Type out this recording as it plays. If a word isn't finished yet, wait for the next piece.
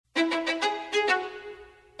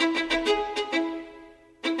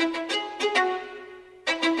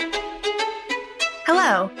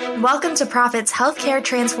Welcome to Profit's Healthcare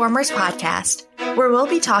Transformers podcast, where we'll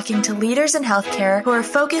be talking to leaders in healthcare who are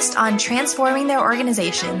focused on transforming their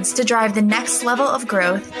organizations to drive the next level of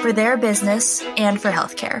growth for their business and for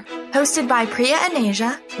healthcare. Hosted by Priya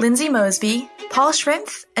Anasia, Lindsay Mosby, Paul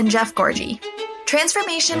Schrimpf, and Jeff Gorgie.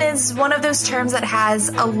 Transformation is one of those terms that has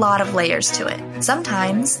a lot of layers to it.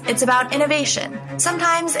 Sometimes it's about innovation.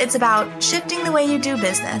 Sometimes it's about shifting the way you do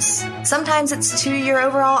business. Sometimes it's to your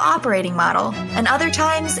overall operating model. And other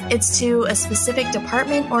times it's to a specific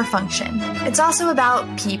department or function. It's also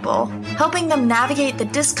about people, helping them navigate the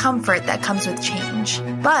discomfort that comes with change,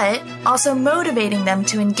 but also motivating them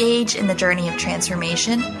to engage in the journey of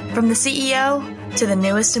transformation from the CEO to the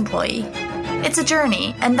newest employee. It's a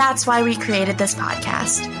journey, and that's why we created this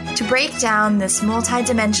podcast, to break down this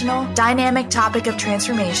multidimensional, dynamic topic of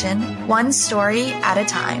transformation, one story at a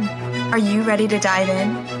time. Are you ready to dive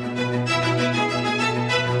in?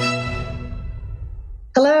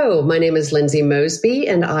 Hello, my name is Lindsay Mosby,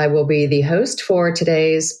 and I will be the host for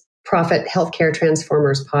today's Profit Healthcare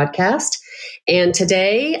Transformers podcast. And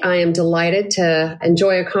today I am delighted to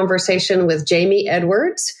enjoy a conversation with Jamey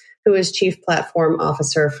Edwards, who is Chief Platform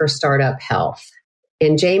Officer for StartUp Health.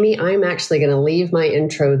 And Jamey, I'm actually going to leave my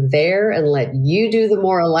intro there and let you do the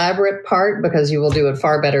more elaborate part because you will do it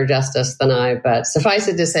far better justice than I. But suffice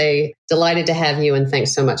it to say, delighted to have you and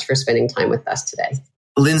thanks so much for spending time with us today.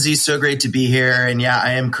 Lindsay, so great to be here. And yeah,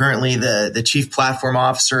 I am currently the Chief Platform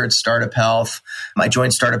Officer at StartUp Health. I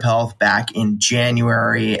joined StartUp Health back in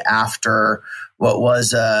January after what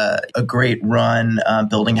was a great run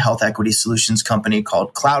building a health equity solutions company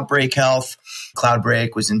called Cloudbreak Health.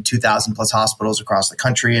 Cloudbreak was in 2,000 plus hospitals across the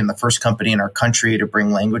country and the first company in our country to bring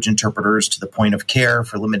language interpreters to the point of care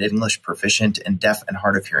for limited English proficient and deaf and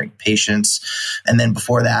hard of hearing patients. And then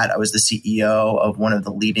before that, I was the CEO of one of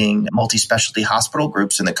the leading multi-specialty hospital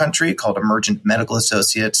groups in the country called Emergent Medical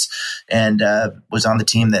Associates, and was on the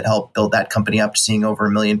team that helped build that company up to seeing over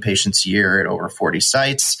 1 million patients a year at over 40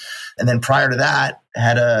 sites. And then prior to that,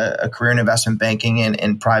 had a career in investment banking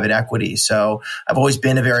and private equity. So I've always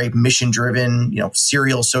been a very mission-driven,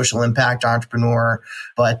 serial social impact entrepreneur,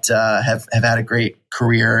 but have had a great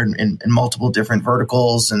career in multiple different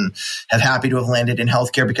verticals and have happy to have landed in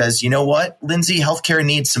healthcare because you know what, Lindsay, healthcare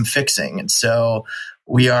needs some fixing. And so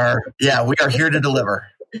we are here to deliver.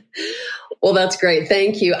 Well, that's great.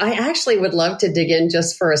 Thank you. I actually would love to dig in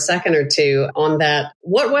just for a second or two on that.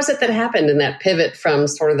 What was it that happened in that pivot from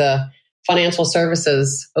sort of the financial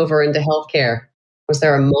services over into healthcare? Was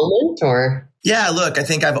there a moment or? Yeah, look, I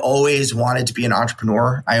think I've always wanted to be an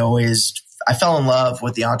entrepreneur. I fell in love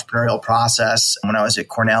with the entrepreneurial process. When I was at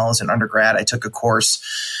Cornell as an undergrad, I took a course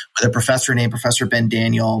with a professor named Professor Ben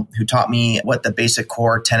Daniel, who taught me what the basic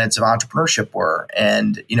core tenets of entrepreneurship were.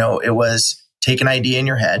 And, it was take an idea in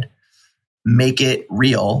your head, make it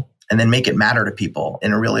real, and then make it matter to people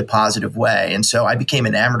in a really positive way. And so I became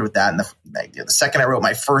enamored with that. And the second I wrote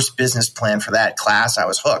my first business plan for that class, I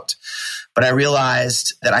was hooked. But I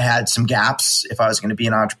realized that I had some gaps if I was going to be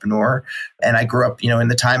an entrepreneur. And I grew up, in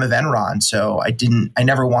the time of Enron. So I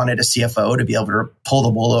never wanted a CFO to be able to pull the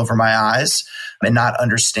wool over my eyes and not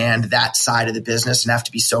understand that side of the business and have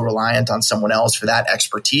to be so reliant on someone else for that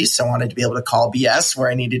expertise. I wanted to be able to call BS where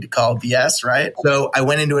I needed to call BS, right? So I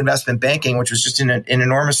went into investment banking, which was just an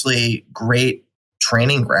enormously great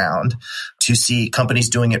training ground to see companies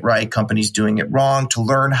doing it right, companies doing it wrong, to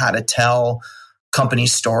learn how to tell company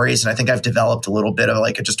stories. And I think I've developed a little bit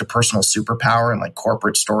of just a personal superpower in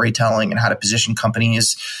corporate storytelling and how to position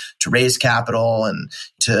companies to raise capital and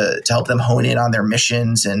to help them hone in on their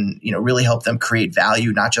missions and, really help them create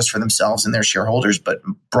value, not just for themselves and their shareholders, but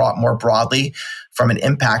more broadly from an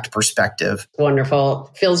impact perspective.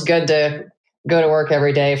 Wonderful. Feels good to go to work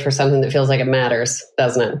every day for something that feels like it matters,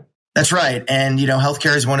 doesn't it? That's right. And,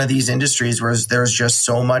 healthcare is one of these industries where there's just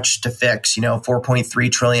so much to fix,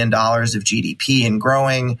 $4.3 trillion of GDP and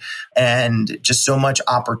growing, and just so much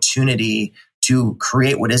opportunity to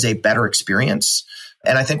create what is a better experience.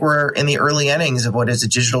 And I think we're in the early innings of what is a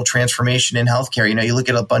digital transformation in healthcare. You look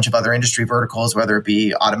at a bunch of other industry verticals, whether it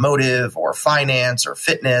be automotive or finance or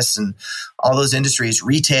fitness and all those industries,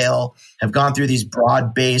 retail, have gone through these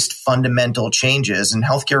broad-based fundamental changes, and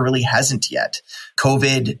healthcare really hasn't yet.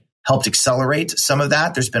 COVID helped accelerate some of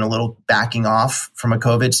that. There's been a little backing off from a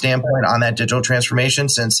COVID standpoint on that digital transformation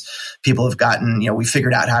since people have gotten, we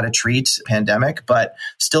figured out how to treat the pandemic, but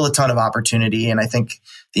still a ton of opportunity. And I think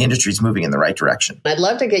the industry is moving in the right direction. I'd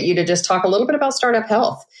love to get you to just talk a little bit about StartUp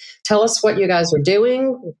Health. Tell us what you guys are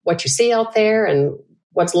doing, what you see out there, and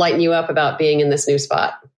what's lighting you up about being in this new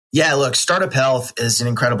spot. Yeah, look, Startup Health is an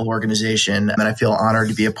incredible organization, and I feel honored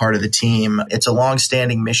to be a part of the team. It's a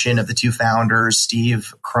longstanding mission of the two founders,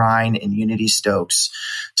 Steve Krein and Unity Stokes,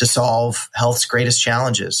 to solve health's greatest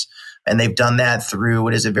challenges. And they've done that through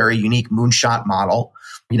what is a very unique moonshot model.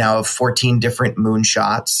 14 different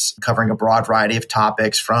moonshots covering a broad variety of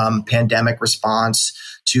topics, from pandemic response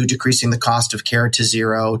to decreasing the cost of care to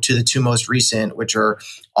zero, to the two most recent, which are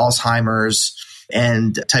Alzheimer's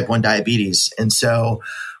and type 1 diabetes. And so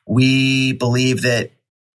we believe that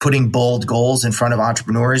putting bold goals in front of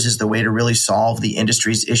entrepreneurs is the way to really solve the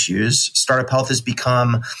industry's issues. Startup Health has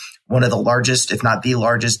become one of the largest, if not the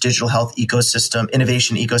largest, digital health ecosystem,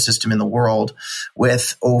 innovation ecosystem in the world,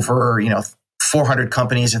 with over 400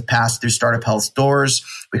 companies have passed through Startup Health's doors.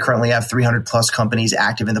 We currently have 300 plus companies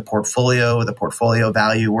active in the portfolio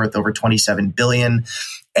value worth over $27 billion.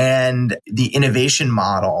 And the innovation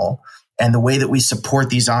model and the way that we support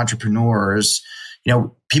these entrepreneurs,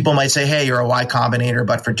 people might say, hey, you're a Y Combinator,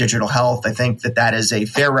 but for digital health. I think that is a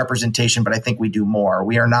fair representation, but I think we do more.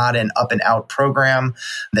 We are not an up and out program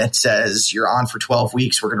that says you're on for 12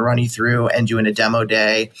 weeks. We're going to run you through and do in a demo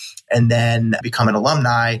day and then become an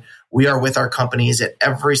alumni. We are with our companies at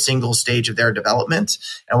every single stage of their development.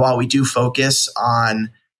 And while we do focus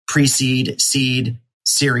on pre-seed, seed,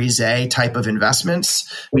 Series A type of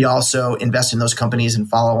investments, we also invest in those companies in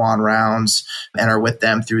follow-on rounds and are with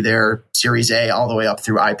them through their Series A all the way up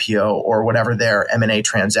through IPO or whatever their M&A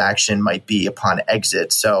transaction might be upon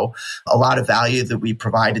exit. So a lot of value that we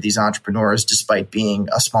provide to these entrepreneurs despite being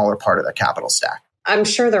a smaller part of their capital stack. I'm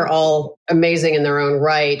sure they're all amazing in their own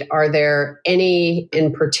right. Are there any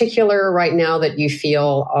in particular right now that you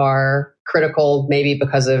feel are critical, maybe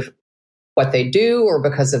because of what they do or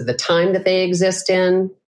because of the time that they exist in?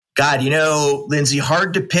 God, Lindsay,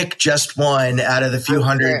 hard to pick just one out of the few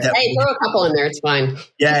hundred. Throw a couple in there. It's fine.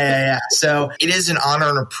 Yeah. So it is an honor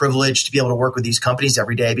and a privilege to be able to work with these companies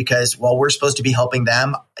every day because while we're supposed to be helping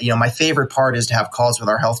them, my favorite part is to have calls with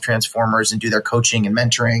our health transformers and do their coaching and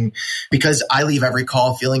mentoring because I leave every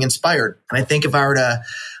call feeling inspired. And I think if I were to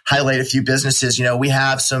highlight a few businesses, we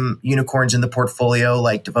have some unicorns in the portfolio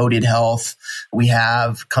like Devoted Health. We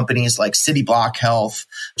have companies like City Block Health,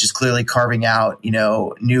 which is clearly carving out,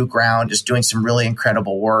 new ground, just doing some really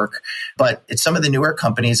incredible work. But it's some of the newer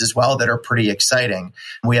companies as well that are pretty exciting.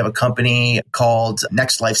 We have a company called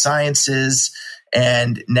Next Life Sciences,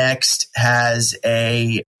 and Next has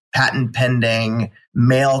a patent pending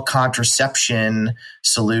male contraception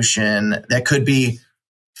solution that could be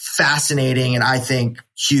fascinating and I think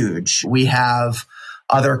huge. We have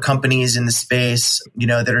other companies in the space,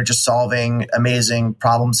 that are just solving amazing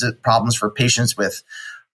problems for patients with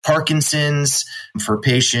Parkinson's, for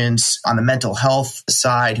patients on the mental health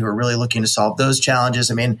side who are really looking to solve those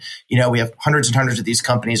challenges. I mean, we have hundreds and hundreds of these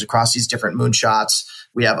companies across these different moonshots.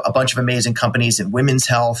 We have a bunch of amazing companies in women's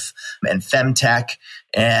health and femtech.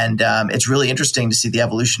 And it's really interesting to see the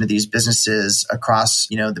evolution of these businesses across,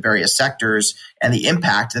 the various sectors and the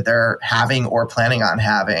impact that they're having or planning on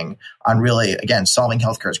having on really, again, solving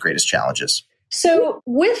healthcare's greatest challenges. So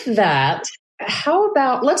with that,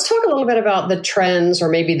 let's talk a little bit about the trends or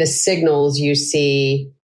maybe the signals you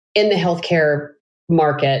see in the healthcare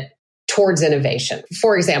market towards innovation.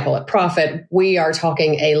 For example, at Profit, we are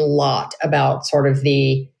talking a lot about sort of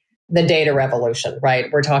the data revolution,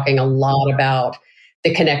 right? We're talking a lot about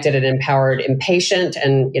the connected and empowered inpatient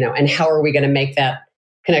and how are we going to make that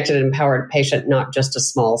connected and empowered patient not just a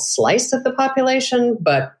small slice of the population,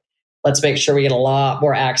 but let's make sure we get a lot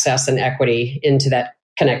more access and equity into that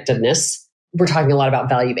connectedness. We're talking a lot about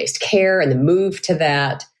value-based care and the move to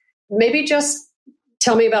that. Maybe just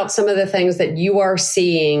tell me about some of the things that you are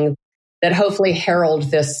seeing that hopefully herald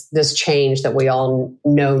this change that we all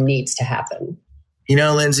know needs to happen.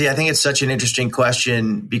 Lindsay, I think it's such an interesting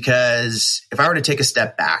question because if I were to take a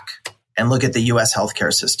step back and look at the U.S.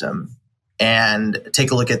 healthcare system and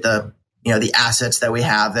take a look at the assets that we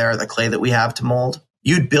have there, the clay that we have to mold,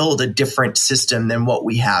 you'd build a different system than what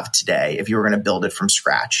we have today if you were going to build it from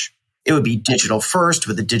scratch. It would be digital first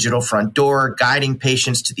with a digital front door, guiding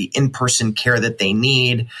patients to the in-person care that they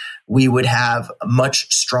need. We would have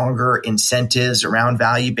much stronger incentives around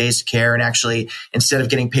value-based care. And actually, instead of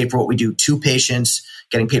getting paid for what we do to patients,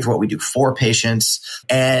 getting paid for what we do for patients.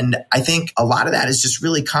 And I think a lot of that is just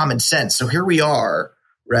really common sense. So here we are,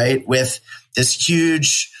 right, with this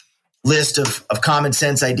huge list of common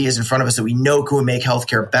sense ideas in front of us that we know could make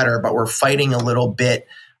healthcare better, but we're fighting a little bit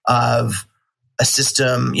of a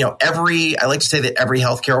system. I like to say that every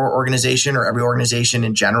healthcare organization or every organization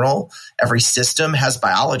in general, every system has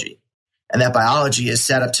biology, and that biology is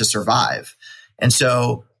set up to survive. And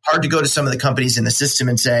so hard to go to some of the companies in the system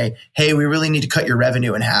and say, hey, we really need to cut your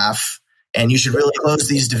revenue in half and you should really close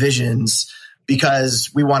these divisions because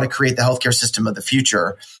we want to create the healthcare system of the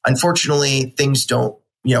future. Unfortunately, things don't,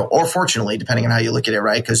 or fortunately, depending on how you look at it,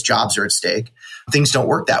 right? Because jobs are at stake. Things don't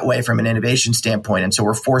work that way from an innovation standpoint. And so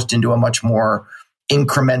we're forced into a much more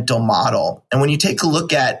incremental model. And when you take a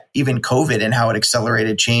look at even COVID and how it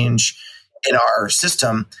accelerated change in our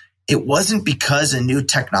system, it wasn't because a new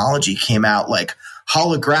technology came out like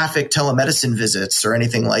holographic telemedicine visits or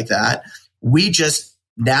anything like that. We just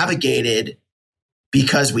navigated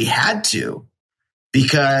because we had to,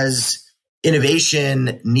 because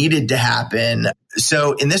innovation needed to happen.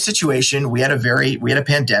 So in this situation, we had a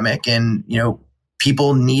pandemic and,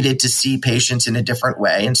 people needed to see patients in a different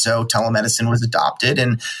way. And so telemedicine was adopted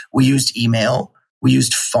and we used email, we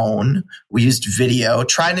used phone, we used video,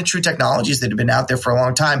 tried and true technologies that had been out there for a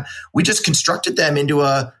long time. We just constructed them into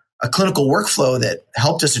a clinical workflow that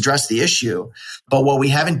helped us address the issue. But what we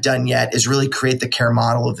haven't done yet is really create the care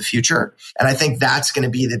model of the future. And I think that's going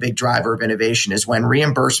to be the big driver of innovation is when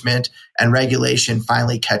reimbursement and regulation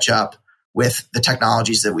finally catch up with the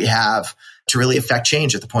technologies that we have to really affect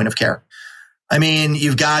change at the point of care. I mean,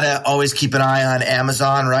 you've got to always keep an eye on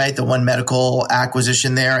Amazon, right? The One Medical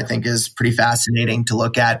acquisition there, I think, is pretty fascinating to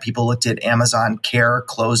look at. People looked at Amazon Care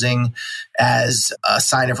closing as a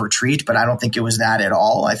sign of retreat, but I don't think it was that at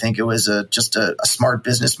all. I think it was just a smart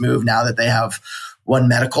business move now that they have One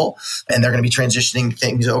Medical and they're going to be transitioning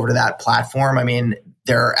things over to that platform. I mean,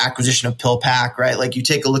 their acquisition of PillPack, right? Like you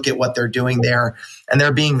take a look at what they're doing there and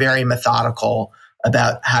they're being very methodical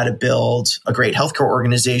about how to build a great healthcare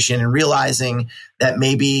organization and realizing that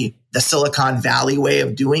maybe the Silicon Valley way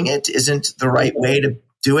of doing it isn't the right way to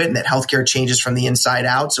do it and that healthcare changes from the inside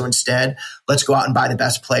out. So instead, let's go out and buy the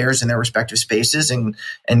best players in their respective spaces and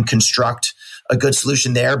construct a good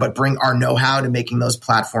solution there, but bring our know-how to making those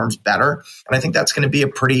platforms better. And I think that's going to be a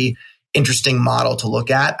pretty interesting model to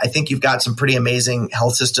look at. I think you've got some pretty amazing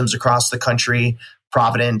health systems across the country.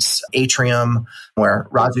 Providence, Atrium, where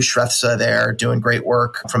Raju Shrestha there doing great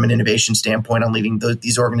work from an innovation standpoint on leading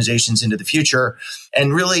these organizations into the future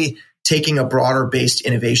and really taking a broader based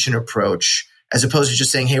innovation approach as opposed to just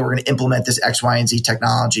saying, hey, we're going to implement this X, Y, and Z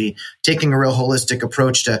technology, taking a real holistic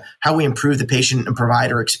approach to how we improve the patient and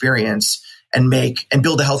provider experience and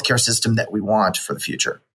build a healthcare system that we want for the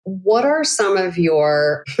future. What are some of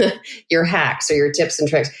your hacks or your tips and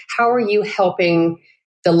tricks? How are you helping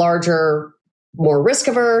the larger, more risk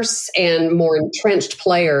averse and more entrenched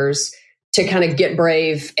players to kind of get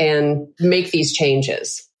brave and make these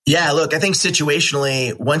changes? Yeah, look, I think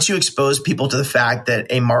situationally, once you expose people to the fact that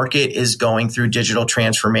a market is going through digital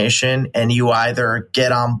transformation and you either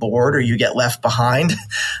get on board or you get left behind,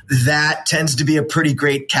 that tends to be a pretty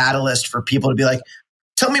great catalyst for people to be like,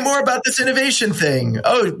 tell me more about this innovation thing.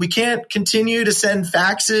 Oh, we can't continue to send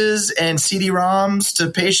faxes and CD-ROMs to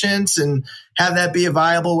patients and have that be a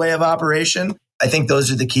viable way of operation. I think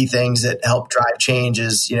those are the key things that help drive change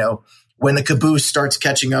is, when the caboose starts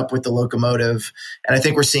catching up with the locomotive. And I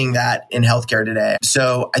think we're seeing that in healthcare today.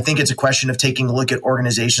 So I think it's a question of taking a look at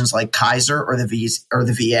organizations like Kaiser or the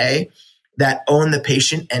VA that own the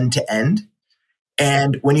patient end to end.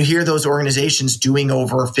 And when you hear those organizations doing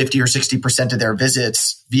over 50 or 60% of their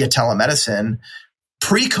visits via telemedicine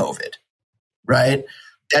pre-COVID, right?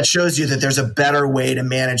 That shows you that there's a better way to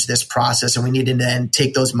manage this process. And we need to then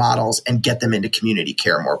take those models and get them into community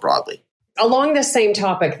care more broadly. Along this same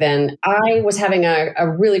topic, then, I was having a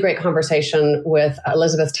really great conversation with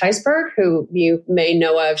Elizabeth Teisberg, who you may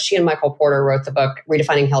know of. She and Michael Porter wrote the book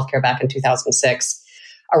Redefining Healthcare back in 2006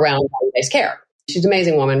 around value-based care. She's an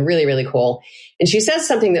amazing woman, really, really cool. And she says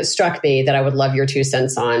something that struck me that I would love your 2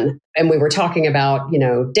 cents on. And we were talking about,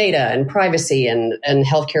 data and privacy and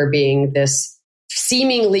healthcare being this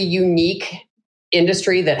seemingly unique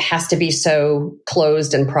industry that has to be so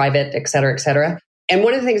closed and private, et cetera, et cetera. And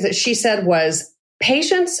one of the things that she said was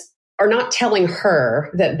patients are not telling her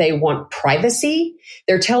that they want privacy.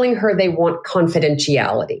 They're telling her they want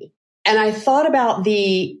confidentiality. And I thought about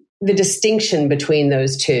the distinction between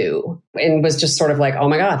those two and was just sort of like, oh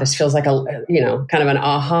my God, this feels like a, kind of an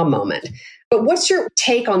aha moment. But what's your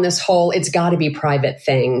take on this whole it's got to be private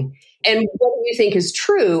thing? And what do you think is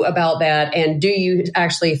true about that? And do you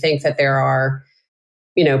actually think that there are,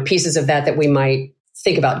 pieces of that we might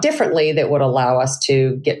think about differently that would allow us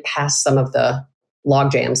to get past some of the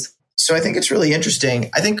log jams? So I think it's really interesting.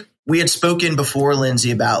 I think we had spoken before, Lindsay,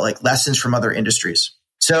 about like lessons from other industries.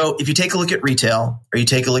 So if you take a look at retail or you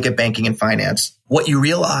take a look at banking and finance, what you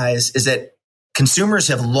realize is that consumers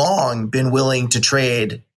have long been willing to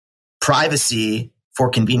trade privacy for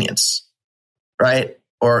convenience, right?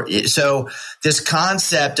 Or so this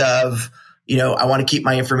concept of, I want to keep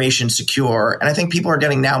my information secure. And I think people are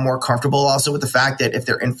getting now more comfortable also with the fact that if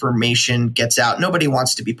their information gets out, nobody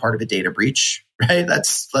wants to be part of a data breach, right?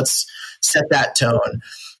 Let's set that tone.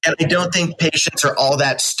 And I don't think patients are all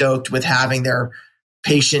that stoked with having their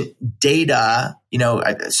patient data.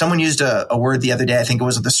 Someone used a word the other day, I think it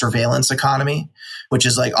was the surveillance economy, which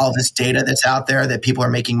is like all this data that's out there that people are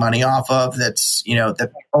making money off of, that's,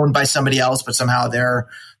 that's owned by somebody else, but somehow they're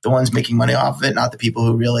the ones making money off of it, not the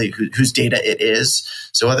people whose data it is.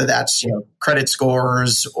 So whether that's, credit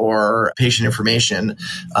scores or patient information,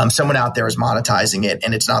 someone out there is monetizing it,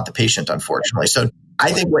 and it's not the patient, unfortunately. So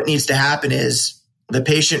I think what needs to happen is the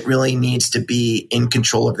patient really needs to be in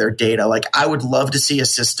control of their data. Like, I would love to see a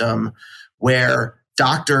system where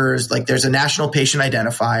doctors, like, there's a national patient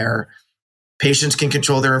identifier. Patients can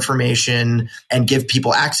control their information and give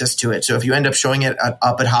people access to it. So if you end up showing it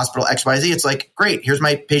up at hospital XYZ, it's like, great, here's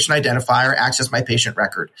my patient identifier, access my patient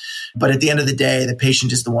record. But at the end of the day, the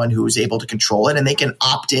patient is the one who is able to control it, and they can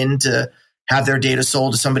opt in to have their data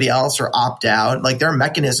sold to somebody else or opt out. Like, there are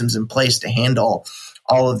mechanisms in place to handle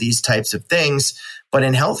all of these types of things. But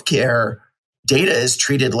in healthcare, data is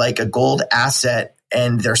treated like a gold asset,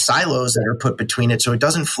 and there are silos that are put between it. So it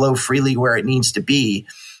doesn't flow freely where it needs to be.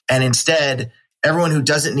 And instead, everyone who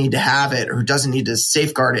doesn't need to have it or who doesn't need to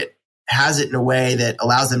safeguard it has it in a way that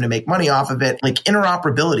allows them to make money off of it. Like,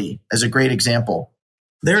 interoperability is a great example.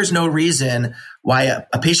 There is no reason why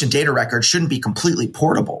a patient data record shouldn't be completely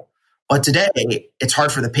portable. But today, it's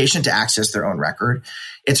hard for the patient to access their own record.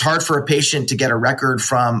 It's hard for a patient to get a record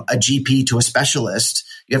from a GP to a specialist.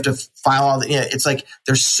 You have to file all it's like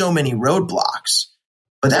there's so many roadblocks.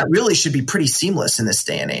 But that really should be pretty seamless in this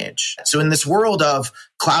day and age. So in this world of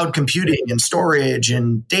cloud computing and storage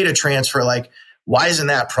and data transfer, like, why isn't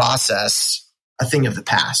that process a thing of the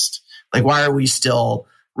past? Like, why are we still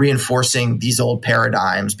reinforcing these old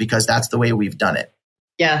paradigms? Because that's the way we've done it.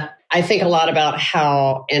 Yeah, I think a lot about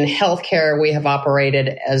how in healthcare we have operated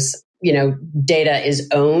as, data is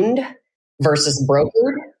owned versus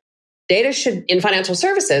brokered. In financial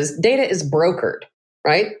services, data is brokered.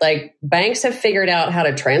 Right? Like, banks have figured out how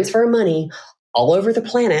to transfer money all over the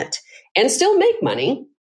planet and still make money,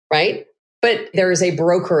 right? But there is a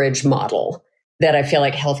brokerage model that I feel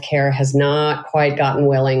like healthcare has not quite gotten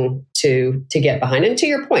willing to get behind. And to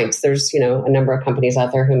your points, there's, a number of companies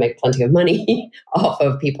out there who make plenty of money off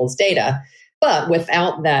of people's data. But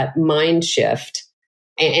without that mind shift,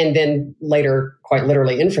 and then later, quite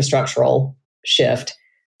literally, infrastructural shift,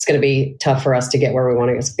 it's going to be tough for us to get where we want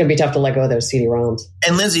to go. It's going to be tough to let go of those CD-ROMs.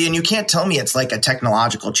 And Lindsay, and you can't tell me it's like a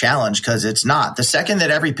technological challenge, because it's not. The second that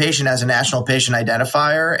every patient has a national patient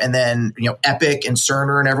identifier, and then, Epic and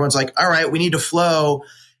Cerner and everyone's like, all right, we need to flow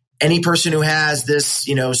any person who has this,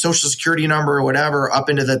 social security number or whatever up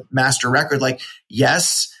into the master record. Like,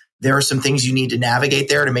 yes, there are some things you need to navigate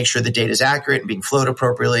there to make sure the data is accurate and being flowed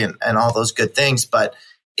appropriately and all those good things. But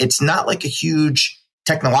it's not like a huge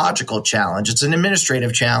technological challenge. It's an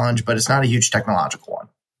administrative challenge, but it's not a huge technological one.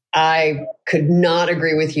 I could not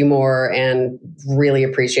agree with you more, and really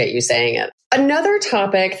appreciate you saying it. Another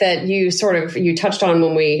topic that you touched on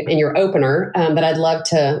in your opener, that I'd love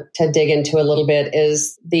to dig into a little bit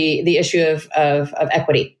is the issue of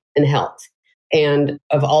equity in health, and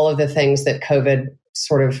of all of the things that COVID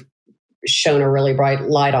sort of shone a really bright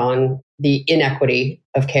light on. The inequity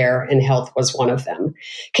of care in health was one of them.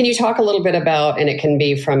 Can you talk a little bit about, and it can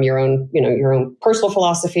be from your own personal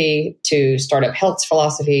philosophy to StartUp Health's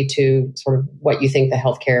philosophy to sort of what you think the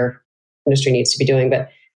healthcare industry needs to be doing, but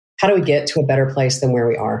how do we get to a better place than where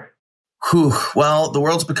we are? Well, the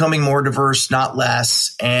world's becoming more diverse, not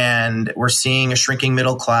less. And we're seeing a shrinking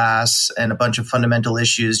middle class and a bunch of fundamental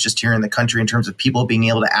issues just here in the country in terms of people being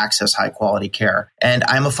able to access high quality care. And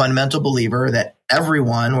I'm a fundamental believer that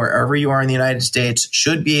everyone, wherever you are in the United States,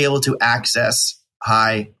 should be able to access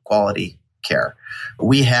high quality care.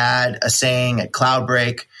 We had a saying at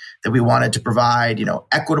Cloudbreak that we wanted to provide,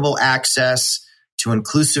 equitable access to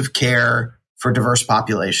inclusive care for diverse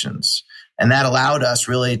populations. And that allowed us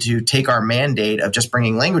really to take our mandate of just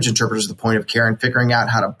bringing language interpreters to the point of care and figuring out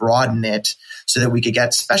how to broaden it so that we could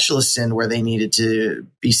get specialists in where they needed to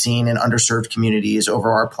be seen in underserved communities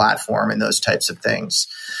over our platform and those types of things.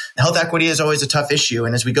 Health equity is always a tough issue.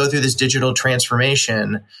 And as we go through this digital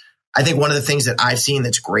transformation, I think one of the things that I've seen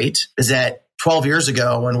that's great is that 12 years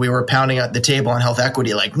ago, when we were pounding at the table on health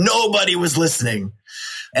equity, like, nobody was listening.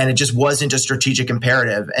 And it just wasn't a strategic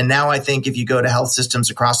imperative. And now I think if you go to health systems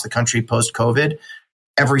across the country post-COVID,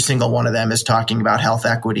 every single one of them is talking about health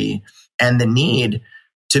equity and the need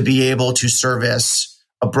to be able to service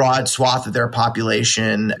a broad swath of their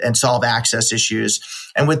population and solve access issues.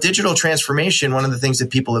 And with digital transformation, one of the things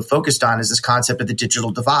that people have focused on is this concept of the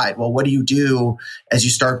digital divide. Well, what do you do as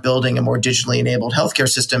you start building a more digitally enabled healthcare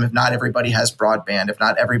system if not everybody has broadband, if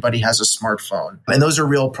not everybody has a smartphone? And those are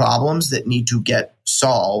real problems that need to get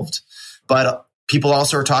solved. But people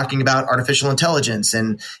also are talking about artificial intelligence.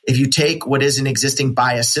 And if you take what is an existing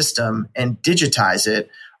bias system and digitize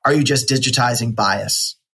it, are you just digitizing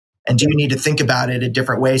bias? And do you need to think about it a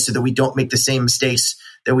different way so that we don't make the same mistakes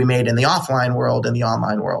that we made in the offline world and the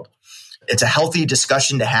online world? It's a healthy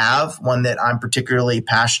discussion to have, one that I'm particularly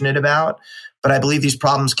passionate about. But I believe these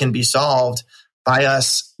problems can be solved by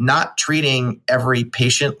us not treating every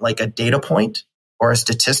patient like a data point or a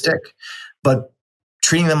statistic, but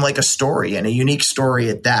treating them like a story and a unique story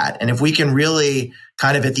at that. And if we can really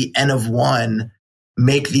kind of at the N of one,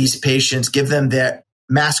 make these patients, give them their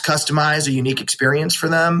mass customize a unique experience for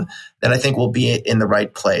them, then I think we'll be in the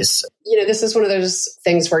right place. This is one of those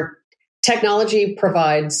things where technology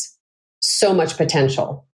provides so much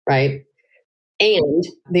potential, right? And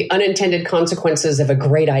the unintended consequences of a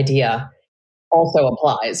great idea also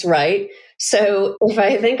applies, right? So if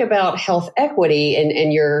I think about health equity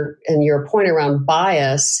and your point around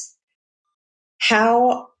bias,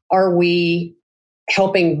 how are we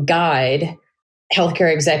helping guide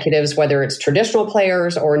healthcare executives, whether it's traditional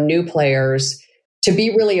players or new players, to be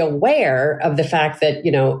really aware of the fact that,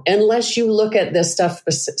 unless you look at this stuff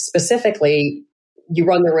specifically, you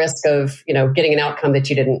run the risk of, getting an outcome that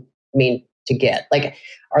you didn't mean to get? Like,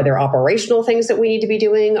 are there operational things that we need to be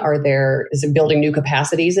doing? Is it building new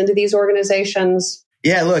capacities into these organizations?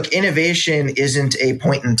 Yeah, look, innovation isn't a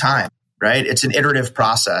point in time, right? It's an iterative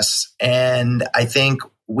process. And I think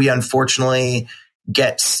we unfortunately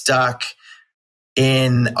get stuck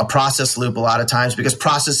in a process loop a lot of times because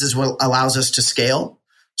process is what allows us to scale.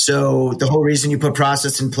 So the whole reason you put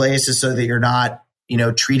process in place is so that you're not,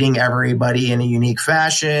 treating everybody in a unique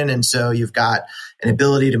fashion. And so you've got an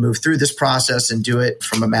ability to move through this process and do it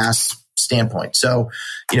from a mass standpoint. So,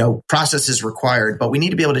 process is required, but we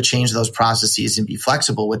need to be able to change those processes and be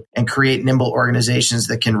flexible with and create nimble organizations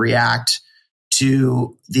that can react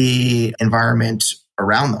to the environment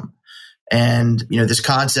around them. And, this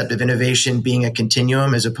concept of innovation being a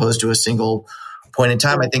continuum as opposed to a single point in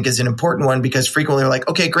time, I think is an important one because frequently we're like,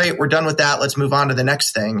 okay, great, we're done with that. Let's move on to the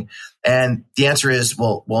next thing. And the answer is,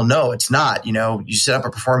 well, no, it's not. You set up a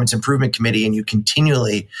performance improvement committee and you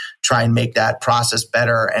continually try and make that process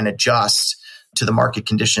better and adjust to the market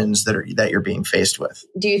conditions that you're being faced with.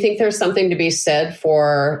 Do you think there's something to be said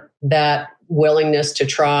for that willingness to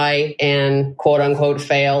try and quote unquote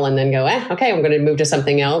fail and then go, okay, I'm going to move to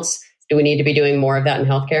something else? Do we need to be doing more of that in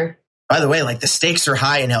healthcare? By the way, the stakes are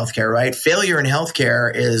high in healthcare, right? Failure in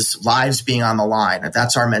healthcare is lives being on the line.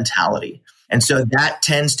 That's our mentality. And so that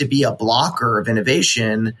tends to be a blocker of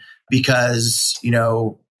innovation because,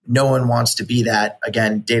 no one wants to be that,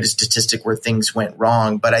 again, data statistic where things went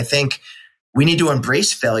wrong. But I think we need to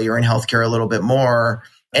embrace failure in healthcare a little bit more.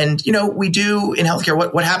 And, we do in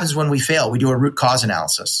healthcare, what happens when we fail? We do a root cause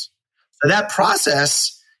analysis. So that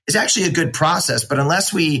process is actually a good process, but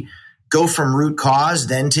unless we go from root cause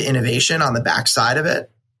then to innovation on the backside of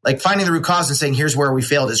it, like finding the root cause and saying, here's where we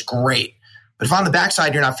failed is great. But if on the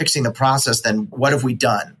backside, you're not fixing the process, then what have we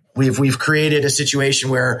done? We've created a situation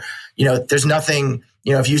where, there's nothing,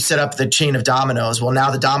 if you set up the chain of dominoes, well,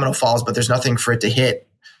 now the domino falls, but there's nothing for it to hit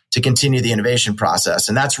to continue the innovation process.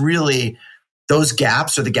 And that's really, those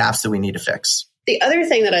gaps are the gaps that we need to fix. The other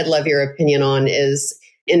thing that I'd love your opinion on is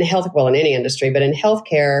in any industry, but in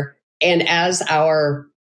healthcare, and as our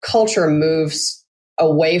culture moves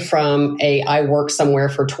away from I work somewhere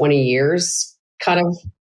for 20 years kind of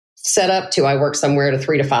setup to I work somewhere to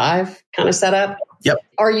 3 to 5 kind of setup. Yep.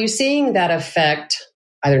 Are you seeing that affect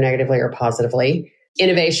either negatively or positively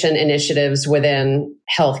innovation initiatives within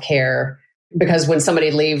healthcare? Because when somebody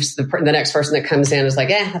leaves, the next person that comes in is like,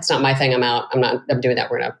 that's not my thing. I'm out. I'm doing that.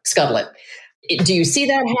 We're going to scuttle it. Do you see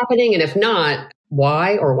that happening? And if not,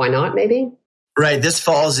 why or why not maybe? Right. This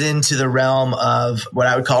falls into the realm of what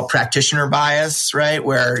I would call practitioner bias, right?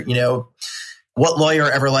 Where, what lawyer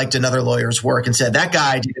ever liked another lawyer's work and said, that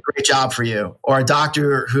guy did a great job for you? Or a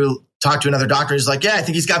doctor who talked to another doctor is like, I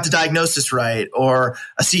think he's got the diagnosis right. Or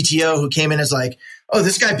a CTO who came in as like, oh,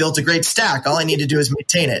 this guy built a great stack. All I need to do is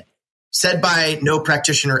maintain it. Said by no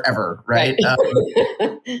practitioner ever, right?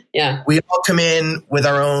 Yeah. We all come in with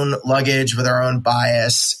our own luggage, with our own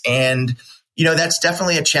bias. And that's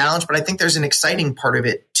definitely a challenge, but I think there's an exciting part of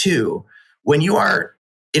it too. When you are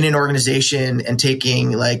in an organization and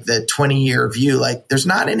taking the 20-year view, there's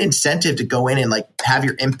not an incentive to go in and have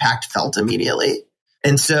your impact felt immediately.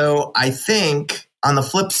 And so I think on the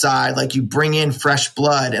flip side, like you bring in fresh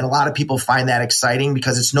blood, and a lot of people find that exciting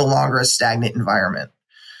because it's no longer a stagnant environment.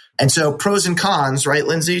 And so pros and cons, right,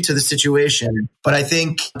 Lindsay, to the situation. But I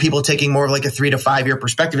think people taking more of like a 3 to 5 year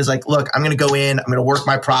perspective is like, look, I'm going to go in, I'm going to work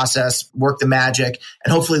my process, work the magic,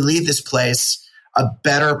 and hopefully leave this place a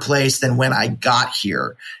better place than when I got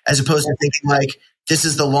here, as opposed to thinking like, this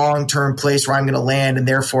is the long-term place where I'm going to land, and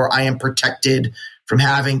therefore I am protected from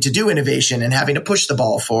having to do innovation and having to push the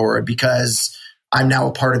ball forward because I'm now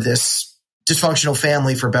a part of this dysfunctional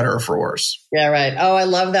family, for better or for worse. Yeah, right. Oh, I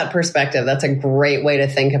love that perspective. That's a great way to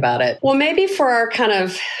think about it. Well, maybe for our kind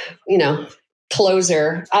of,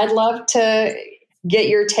 closer, I'd love to get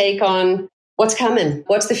your take on what's coming.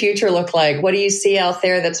 What's the future look like? What do you see out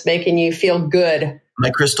there that's making you feel good? My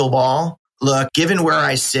crystal ball. Look, given where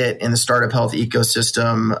I sit in the startup health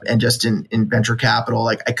ecosystem and just in venture capital,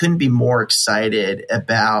 like I couldn't be more excited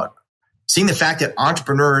about seeing the fact that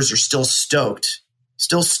entrepreneurs are still stoked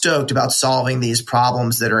about solving these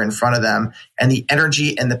problems that are in front of them, and the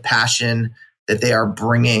energy and the passion that they are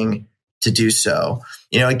bringing to do so.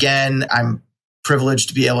 Again, I'm privileged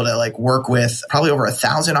to be able to like work with probably over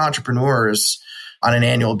 1,000 entrepreneurs on an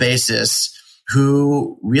annual basis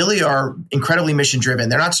who really are incredibly mission driven.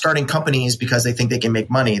 They're not starting companies because they think they can make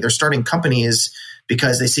money. They're starting companies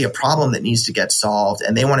because they see a problem that needs to get solved,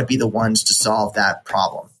 and they want to be the ones to solve that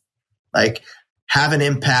problem. Like, have an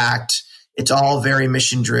impact. It's all very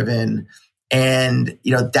mission driven. And,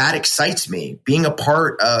 that excites me, being a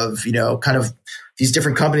part of, kind of these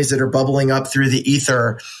different companies that are bubbling up through the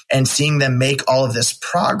ether and seeing them make all of this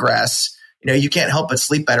progress. You can't help but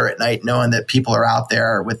sleep better at night knowing that people are out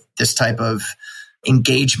there with this type of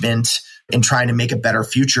engagement in trying to make a better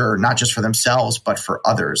future, not just for themselves, but for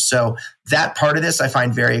others. So that part of this I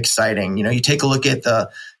find very exciting. You take a look at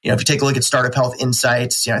if you take a look at Startup Health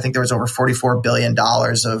Insights, I think there was over $44 billion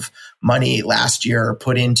of money last year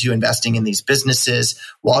put into investing in these businesses.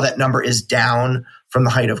 While that number is down from the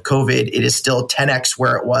height of COVID, it is still 10x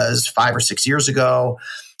where it was 5 or 6 years ago.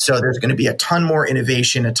 So there's going to be a ton more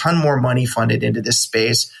innovation, a ton more money funded into this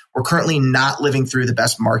space. We're currently not living through the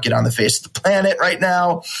best market on the face of the planet right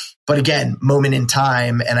now. But again, moment in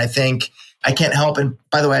time. And I think I can't help. And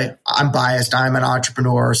by the way, I'm biased. I'm an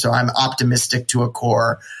entrepreneur, so I'm optimistic to a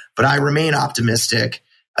core. But I remain optimistic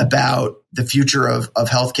about the future of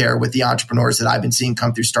healthcare with the entrepreneurs that I've been seeing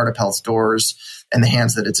come through Startup Health's doors and the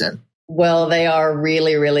hands that it's in. Well, they are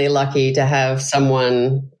really, really lucky to have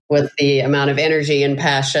someone with the amount of energy and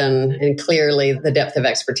passion and clearly the depth of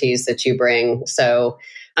expertise that you bring. So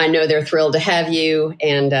I know they're thrilled to have you.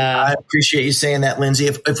 And I appreciate you saying that, Lindsay.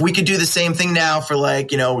 If we could do the same thing now for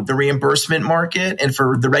the reimbursement market and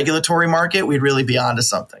for the regulatory market, we'd really be onto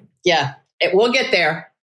something. Yeah, we'll get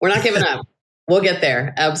there. We're not giving up. We'll get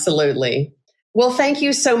there. Absolutely. Well, thank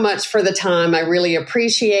you so much for the time. I really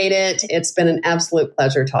appreciate it. It's been an absolute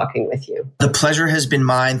pleasure talking with you. The pleasure has been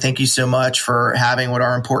mine. Thank you so much for having what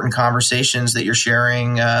are important conversations that you're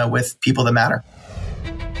sharing with people that matter.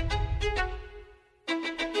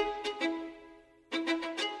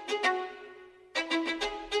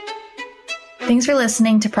 Thanks for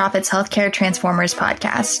listening to Prophet's Healthcare Transformers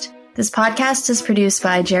podcast. This podcast is produced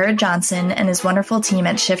by Jared Johnson and his wonderful team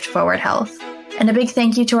at Shift Forward Health. And a big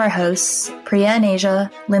thank you to our hosts, Priya and Asia,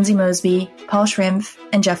 Lindsay Mosby, Paul Schrimpf,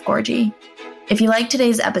 and Jeff Gorgie. If you liked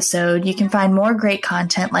today's episode, you can find more great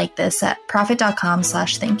content like this at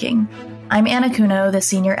prophet.com/thinking. I'm Anna Kuno, the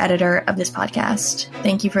senior editor of this podcast.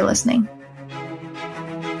 Thank you for listening.